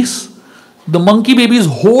 monkey babies, the monkey babies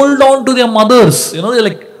hold on to their mothers. They're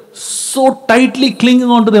like so tightly clinging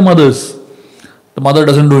on to their mothers. The mother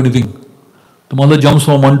doesn't do anything. The mother jumps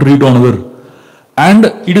from one tree to another. And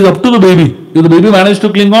it is up to the baby. If the baby manages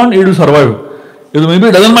to cling on, it will survive. If the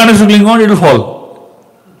baby doesn't manage to cling on, it will fall.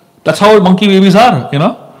 That's how monkey babies are,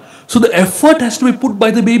 So the effort has to be put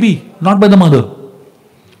by the baby, not by the mother.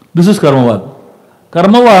 This is karmavad.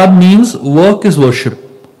 Karmavad means work is worship.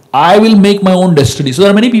 I will make my own destiny. So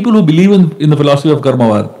there are many people who believe in the philosophy of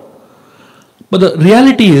karmavad. But the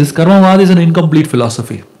reality is, karmavad is an incomplete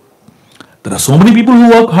philosophy. There are so many people who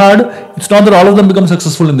work hard, it's not that all of them become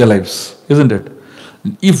successful in their lives, isn't it?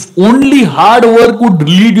 If only hard work would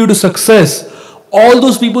lead you to success, all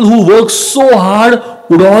those people who work so hard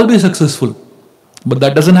would all be successful. But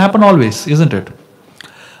that doesn't happen always, isn't it?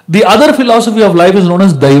 The other philosophy of life is known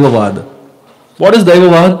as daivavad. What is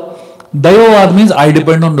daivavad? Daivavad means I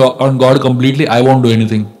depend on God completely, I won't do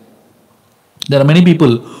anything. There are many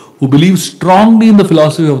people who believe strongly in the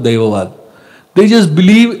philosophy of daivavad. They just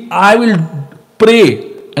believe, I will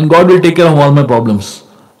pray and God will take care of all my problems.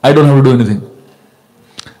 I don't have to do anything.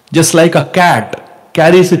 Just like a cat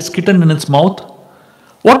carries its kitten in its mouth.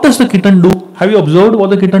 What does the kitten do? Have you observed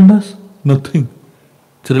what the kitten does? Nothing.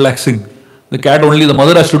 It's relaxing. The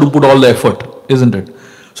mother has to put all the effort, isn't it?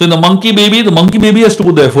 So in the monkey baby has to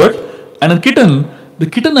put the effort. And the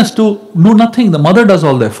kitten has to do nothing. The mother does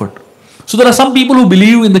all the effort. So there are some people who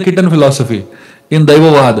believe in the kitten philosophy, in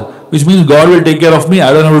daivavad, which means God will take care of me,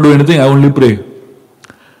 I don't have to do anything, I only pray.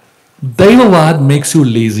 Daivavad makes you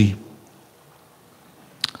lazy.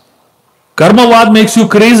 Karmavad makes you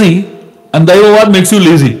crazy and daivavad makes you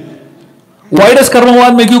lazy. Why does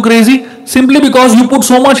karmavad make you crazy? Simply because you put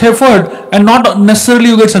so much effort and not necessarily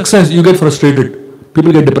you get success, you get frustrated.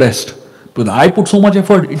 People get depressed. Because I put so much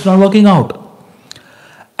effort, it's not working out.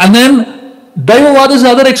 And then daivavad is the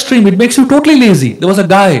other extreme. It makes you totally lazy. There was a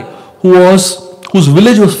guy whose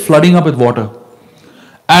village was flooding up with water.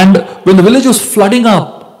 And when the village was flooding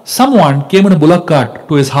up, someone came in a bullock cart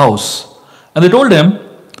to his house. And they told him,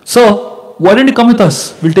 "Sir, why don't you come with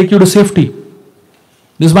us? We'll take you to safety."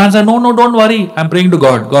 This man said, No, don't worry. I'm praying to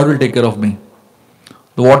God. God will take care of me.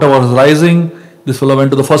 The water was rising. This fellow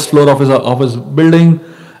went to the first floor of his building.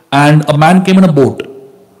 And a man came in a boat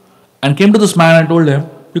and came to this man and told him,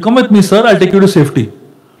 "You come with me, sir, I'll take you to safety."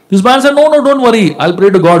 This man said, No, don't worry. I'll pray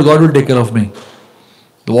to God. God will take care of me.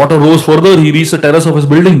 The water rose further. He reached the terrace of his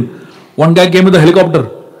building. One guy came with a helicopter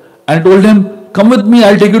and told him, "Come with me.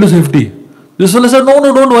 I'll take you to safety." This fellow said, No,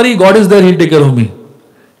 don't worry. God is there. He'll take care of me.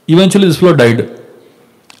 Eventually, this fellow died.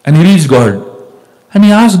 And he reached God. And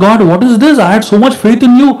he asked God, "What is this? I had so much faith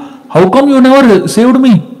in you. How come you never saved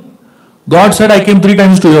me?" God said, "I came 3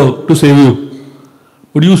 times to save you.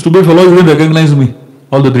 But you stupid fellow, you didn't recognize me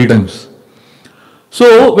all the 3 times." So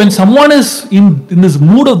when someone is in this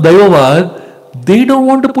mood of daivavad, they don't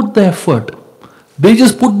want to put the effort. They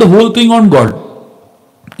just put the whole thing on God.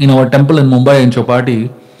 In our temple in Mumbai and Chowpatty,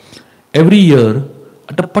 every year,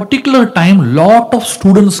 at a particular time, lot of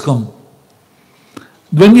students come.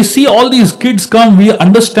 When we see all these kids come, we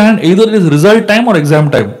understand either it is result time or exam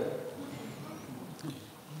time.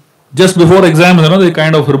 Just before exams, they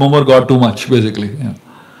kind of remember God too much, basically. Yeah.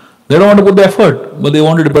 They don't want to put the effort, but they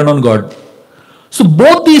want to depend on God. So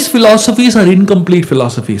both these philosophies are incomplete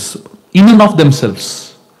philosophies, in and of themselves.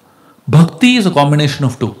 Bhakti is a combination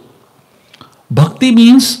of two. Bhakti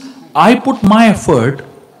means I put my effort,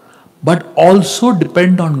 but also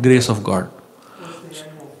depend on grace of God.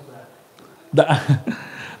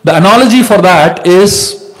 The analogy for that is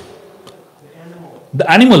the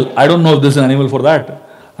animal. I don't know if there's an animal for that.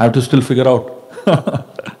 I have to still figure out.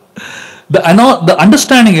 The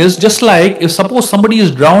understanding is just like if suppose somebody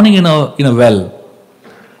is drowning in a well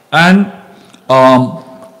and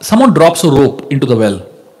someone drops a rope into the well.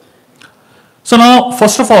 So now,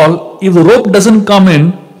 first of all, if the rope doesn't come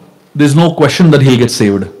in, there's no question that he'll get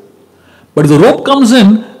saved. But if the rope comes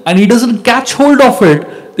in and he doesn't catch hold of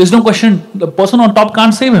it, there's no question the person on top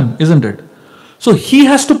can't save him, isn't it? So he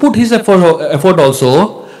has to put his effort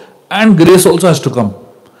also, and grace also has to come.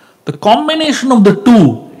 The combination of the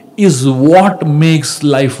two is what makes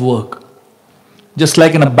life work. Just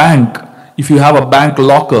like in a bank, if you have a bank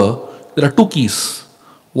locker, there are two keys.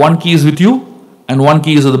 One key is with you and one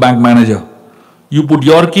key is with the bank manager. You put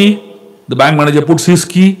your key, the bank manager puts his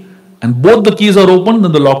key, and both the keys are open,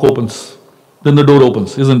 then the lock opens. Then the door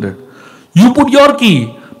opens, isn't it? You put your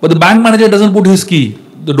key, but the bank manager doesn't put his key,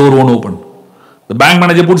 the door won't open. The bank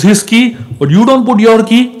manager puts his key, but you don't put your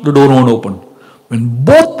key, the door won't open. When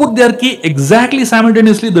both put their key exactly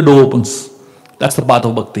simultaneously, the door opens. That's the path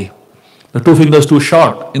of bhakti. The two fingers too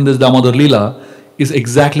short in this Damodar Leela is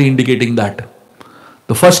exactly indicating that.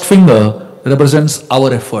 The first finger represents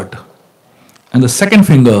our effort, and the second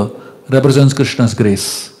finger represents Krishna's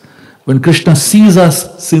grace. When Krishna sees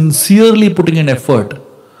us sincerely putting in effort,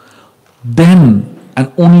 then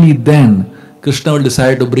and only then Krishna will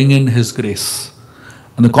decide to bring in his grace.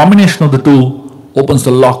 And the combination of the two opens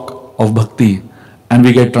the lock of bhakti, and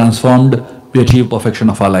we get transformed, we achieve perfection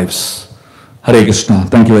of our lives. Hare Krishna.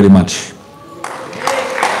 Thank you very much.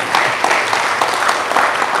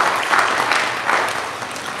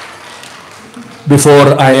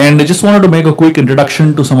 Before I end, I just wanted to make a quick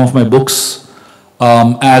introduction to some of my books.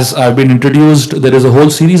 As I've been introduced, there is a whole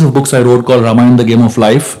series of books I wrote called Ramayana, the Game of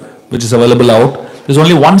Life, which is available out. There's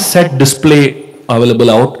only one set display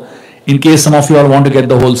available out. In case some of you all want to get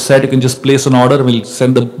the whole set, you can just place an order. We'll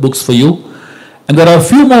send the books for you. And there are a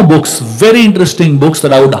few more books, very interesting books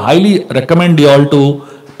that I would highly recommend you all to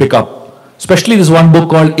pick up. Especially this one book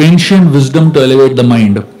called Ancient Wisdom to Elevate the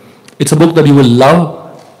Mind. It's a book that you will love,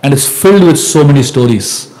 and it's filled with so many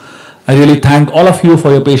stories. I really thank all of you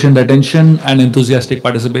for your patient attention and enthusiastic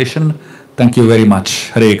participation. Thank you very much.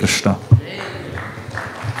 Hare Krishna.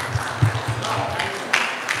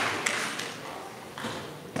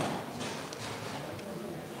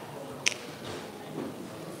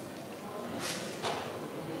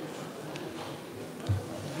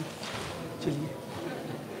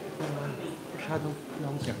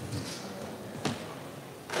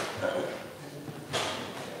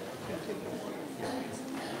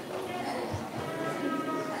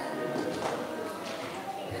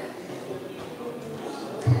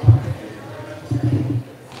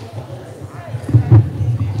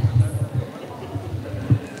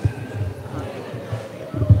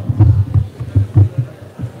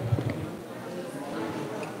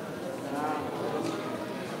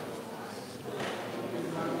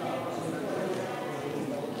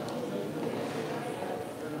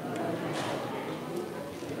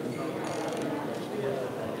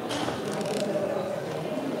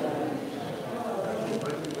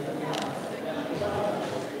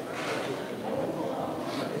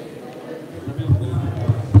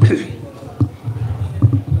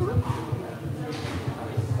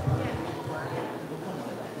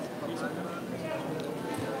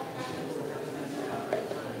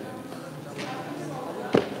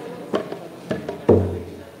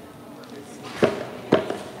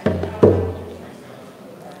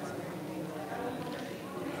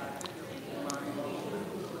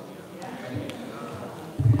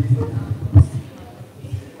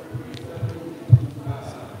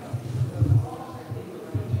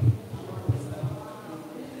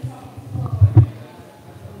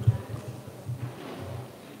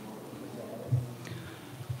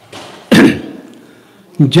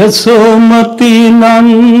 Yashomati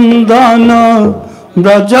নন্দন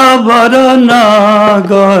ব্রজবর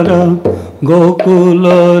নাগর গোকুল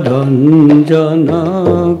রঞ্জন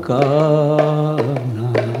কানা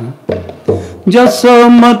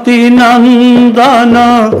যশোমতি নন্দন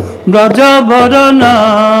ব্রজবর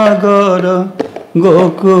নাগর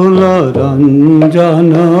গোকুল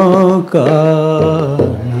রঞ্জন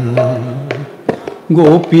কানা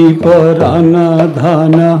গোপী পরাণ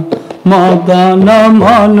ধান মদন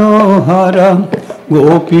মনোহর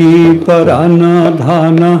গোপী পরাণ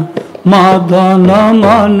ধান মদন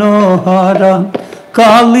মনোহর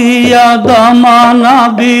কালিয়া দমন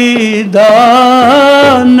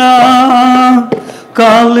বিদান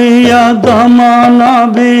কালিয়া দমন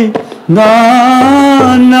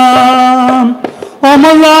বিদান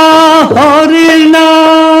অমলা হরি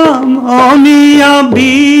নাম অনিয়া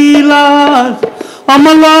বিলাস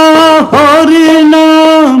অমলা হরি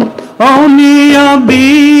নাম অনিয়া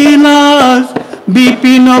বিলাস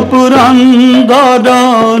বিপিন পুরন্দর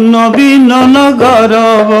নবীন নগর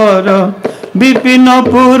বর বিপিন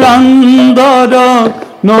পুরন্দর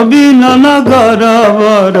নবীন নগর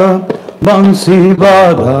বর বংশী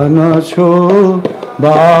বাধন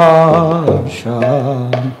Śubha-vilāsa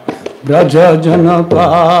ব্রজ জন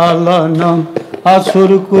পালন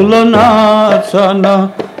আসুর কুল নাশন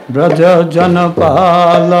ব্রজ জন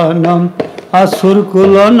পালন আসুর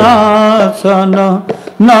কুল নাশন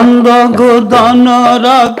নন্দ গোদন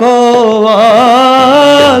রাখো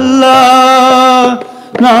আল্লাহ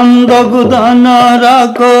নন্দ গোদন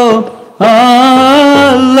রাখো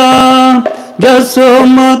আল্লাহ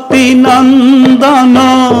যশোমতি নন্দন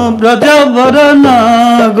ব্রজবর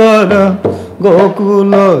নাগর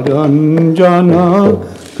গোকুল রঞ্জন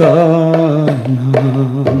কানন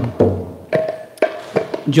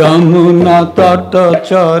যমুনা তট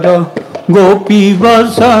চর গোপী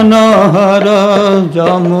বসন হর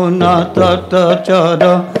যমুনা তট চর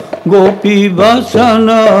গোপী বসন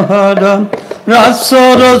হর রাস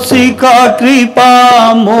রসিকা কৃপা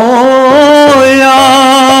মোয়া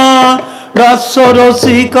রাস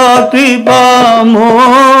রসিকা কৃপা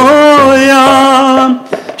মোয়া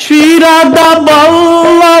শ্রী রাধা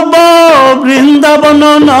বল্লভ বৃন্দাবন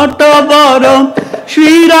নটবর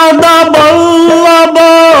শ্রী রাধা বল্লভ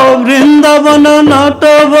বৃন্দাবন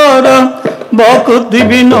নটবর ভক্তি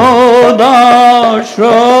বিনোদাশ্রয়া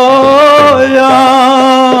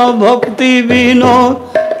ভক্তি বিনোদ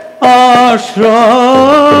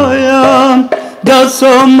আশ্রয়া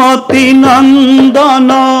যশোমতি নন্দন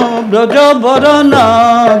ব্রজবর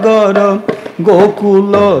নাগর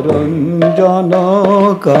গোকুল রঞ্জন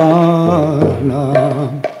কানন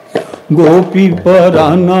গোপী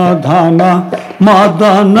পরাণ ধান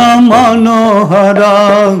মদন মনোহরা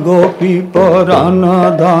গোপী পরাণ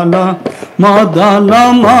ধান মদন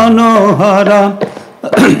মনোহরা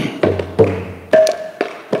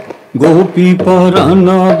গোপী পরাণ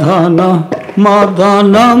ধান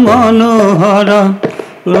মদন মনোহরা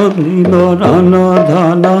পরাণ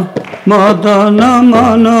ধান মদন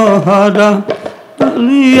মনোহরা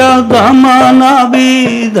কালিয়া দমন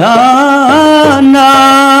বিধান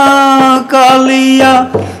কালিয়া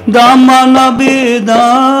দমন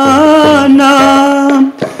বিধান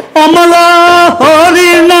অমলা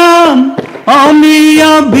হরি নাম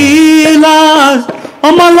অমিয়া বিলাস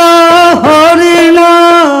অমলা হরি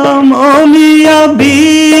নাম অমিয়া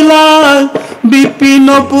বিলাস বিপিন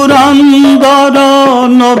পুরন্দর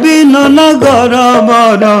নবীন নগর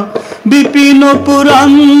বর বিপিন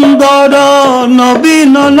পুরন্দর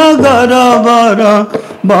নবীন নগর বর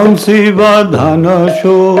বংশী বাধন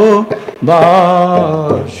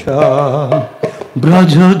Śubha-vilāsa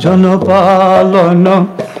ব্রজ জন পালন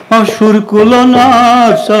অসুর কুল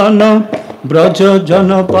নাশন ব্রজ জন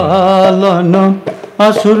পালন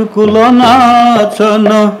অসুর কুল নাশন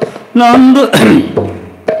নন্দ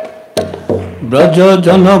ব্রজ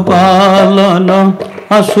জন পালন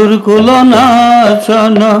অসুর কুল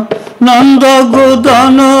নাশন নন্দ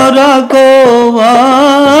গোদন রাখো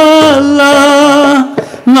আল্লাহ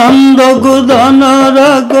নন্দ গোদন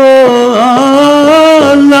রাখো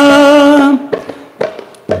আল্লাহ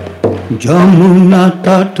যমুনা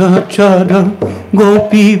তট চর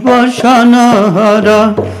গোপী বসন হর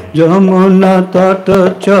যমুনা তট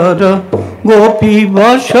চর গোপী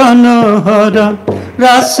বসন হর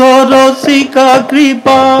রাস রসিকা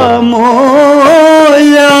কৃপা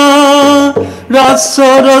মোয়া রাস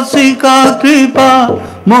রসিকা কৃপা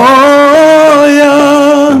মোয়া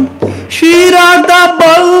শ্রী রাধা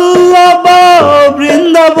বল্লভ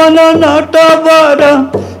বৃন্দাবন নটবর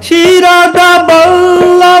শ্রী রাধা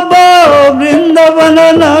বল্লভ বৃন্দাবন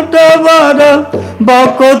নটবর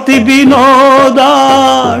ভক্তি বিনোদাশ্রয়া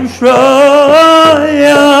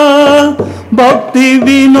ভক্তি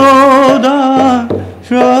বিনোদাশ্রয়া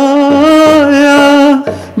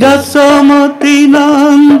যশোমতি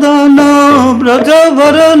নন্দন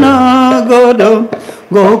ব্রজবর নাগর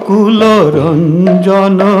গোকুল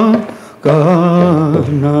রঞ্জন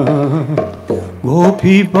কানন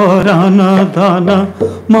গোপী পরাণ ধান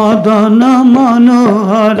মদন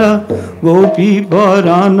মনোহর গোপী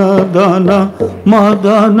পরাণ ধান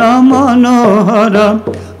মদন মনোহর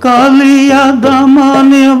কালিয়া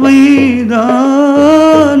দমন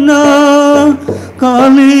বিধান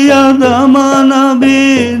কালিয়া দমন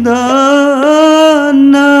বিধান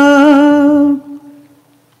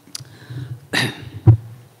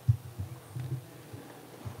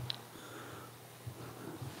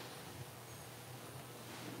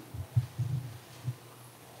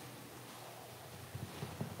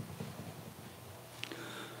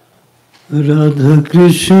রাধা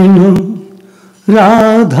কৃষ্ণ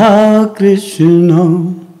রাধা কৃষ্ণ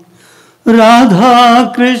রাধা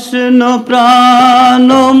কৃষ্ণ প্রাণ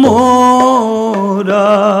মোরা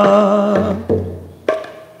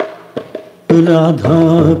রাধা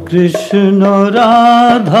কৃষ্ণ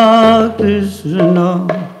রাধা কৃষ্ণ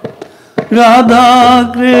রাধা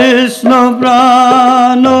কৃষ্ণ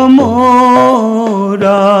প্রাণ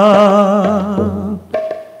মোরা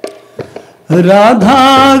রাধা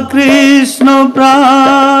কৃষ্ণ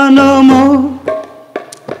প্রাণ মোরা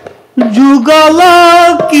যুগল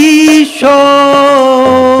কিশোর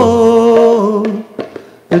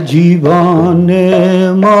জীবনে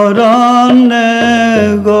মরণে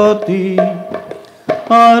গতি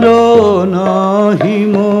আর নাহি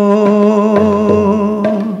মোর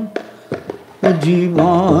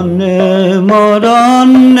জীবনে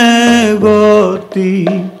মরণে গতি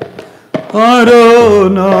আর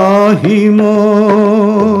নাহি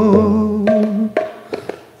মোর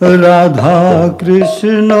রাধা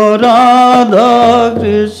কৃষ্ণ রাধা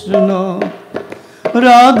কৃষ্ণ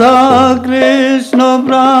রাধা কৃষ্ণ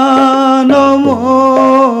প্রাণ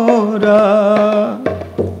মোরা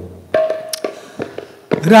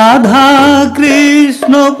রাধা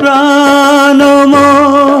কৃষ্ণ প্রাণ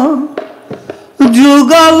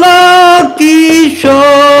যুগল কিশোর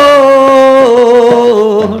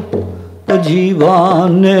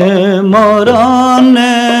জীবনে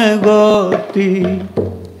মরণে গতি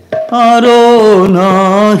আর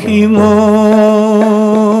নাহি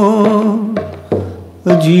মোর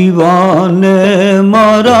জীবনে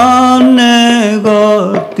মরণে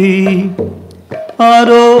গতি আর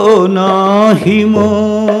নাহি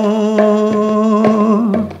মোর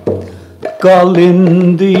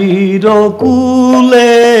কালিন্দীর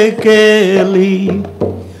কুলে কেলি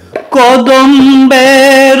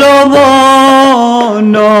কদম্বের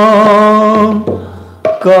বন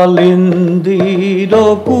কালিন্দীর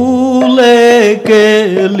কুলে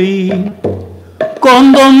কেলি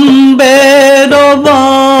কদম্বের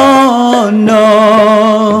বন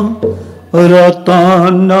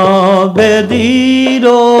রতন বেদীর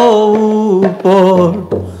উপর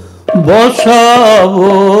বসাব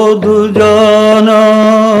দুজন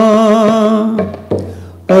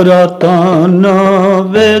রতন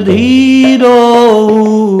বেদীর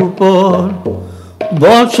উপর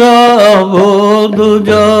বসাব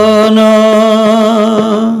দুজন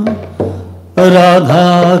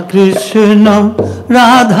রাধা কৃষ্ণ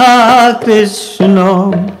রাধা কৃষ্ণ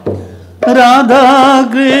রাধা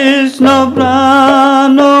কৃষ্ণ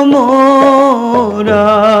প্রাণ মোরা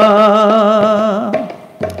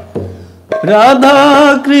রাধা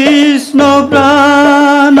কৃষ্ণ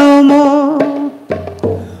প্রাণ মোর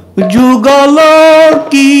যুগল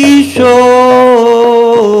কিশোর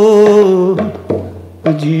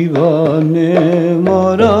জীবনে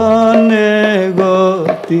মরণে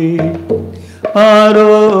গতি আর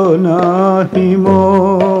নাহি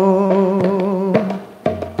মোর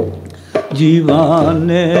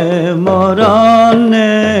জীবনে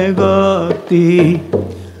মরণে গতি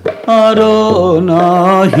আর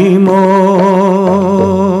নাহি মোর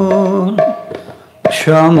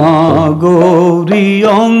শ্যামা গৌরী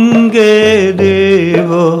অঙ্গে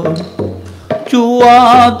দেব চুয়া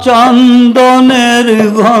চন্দনের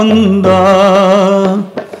গন্ধা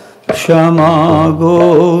শ্যামা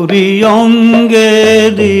গৌরী অঙ্গে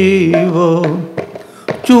দেব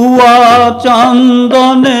চুয়া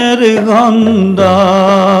চন্দনের গন্ধা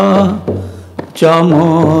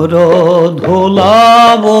চামর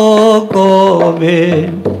ধোলাব কবে